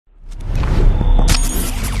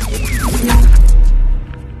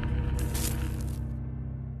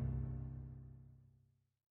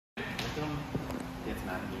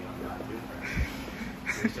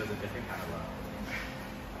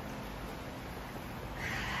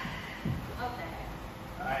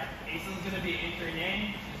entering in,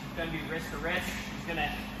 she's going to be wrist to wrist. She's going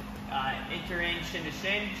to enter in shin to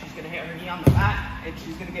shin. She's going to hit her knee on the mat, and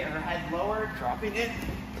she's going to get her head lowered, dropping it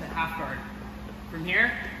to half guard. From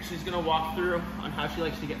here, she's going to walk through on how she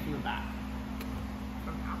likes to get from the back.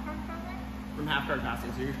 From half guard passing? From half guard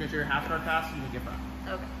passing. So you're going to do your half guard pass and you get front.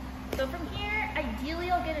 Okay. So from here, ideally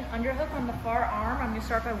I'll get an underhook on the far arm. I'm going to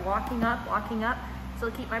start by walking up. So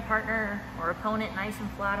I'll keep my partner or opponent nice and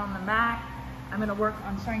flat on the mat. I'm going to work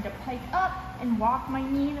on starting to pike up and walk my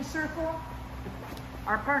knee in a circle.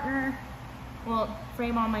 Our partner will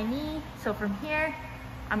frame on my knee. So from here,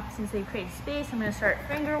 since they've created space, I'm going to start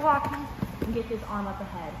finger walking and get this arm up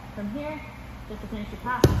ahead. From here, just to finish the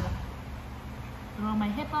pass, I'm going to throw my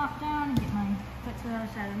hip up down and get my foot to the other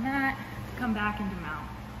side of the mat, come back into mount.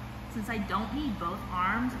 Since I don't need both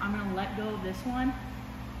arms, I'm going to let go of this one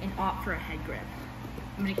and opt for a head grip.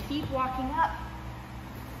 I'm going to keep walking up,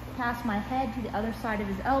 pass my head to the other side of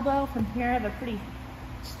his elbow. From here, I have a pretty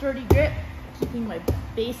sturdy grip, keeping my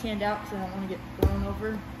base hand out because I don't want to get thrown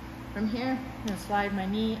over. From here, I'm going to slide my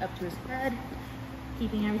knee up to his head,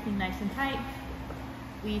 keeping everything nice and tight.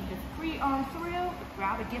 Weave the free arm through,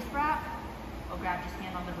 grab a gift wrap. I'll grab his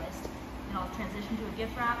hand on the wrist, and I'll transition to a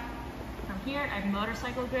gift wrap. From here, I have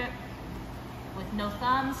motorcycle grip with no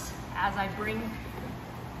thumbs as I bring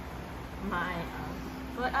my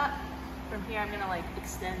foot up. From here, I'm going to like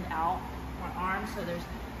extend out my arm so there's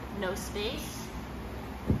no space.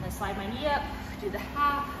 I'm going to slide my knee up, do the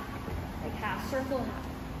half, like half circle,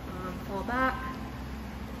 fall back.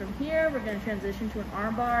 From here, we're going to transition to an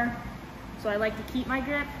arm bar. So I like to keep my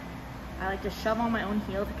grip. I like to shove on my own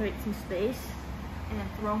heel to create some space and then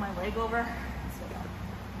throw my leg over and sit up.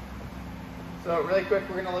 So really quick,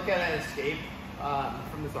 we're going to look at an escape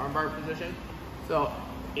from this armbar position. So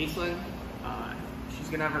Aislinn, she's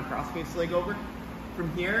going to have her crossface leg over.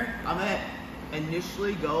 From here, I'm going to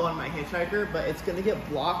initially go on my hitchhiker, but it's going to get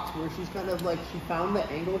blocked where she's kind of like, she found the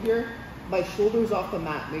angle here. My shoulder's off the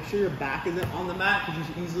mat. Make sure your back isn't on the mat because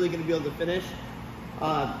she's easily going to be able to finish.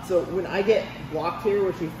 So when I get blocked here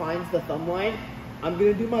where she finds the thumb line, I'm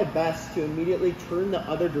going to do my best to immediately turn the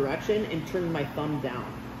other direction and turn my thumb down.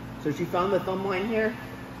 So she found the thumb line here.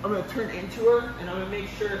 I'm going to turn into her and I'm going to make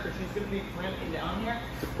sure that she's going to be clamping down here.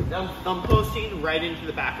 Thumb posting right into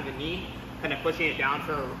the back of the knee, kind of pushing it down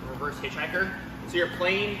for a reverse hitchhiker. So you're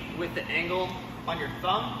playing with the angle on your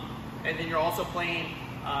thumb, and then you're also playing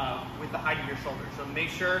with the height of your shoulder. So make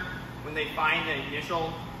sure when they find the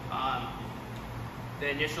initial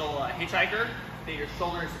hitchhiker that your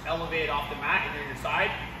shoulders elevated off the mat and they're your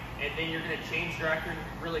side, and then you're going to change direction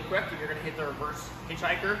really quick and you're going to hit the reverse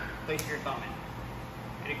hitchhiker, placing your thumb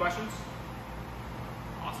in. Any questions?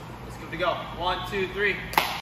 Awesome. Let's give it a go. 1, 2, 3.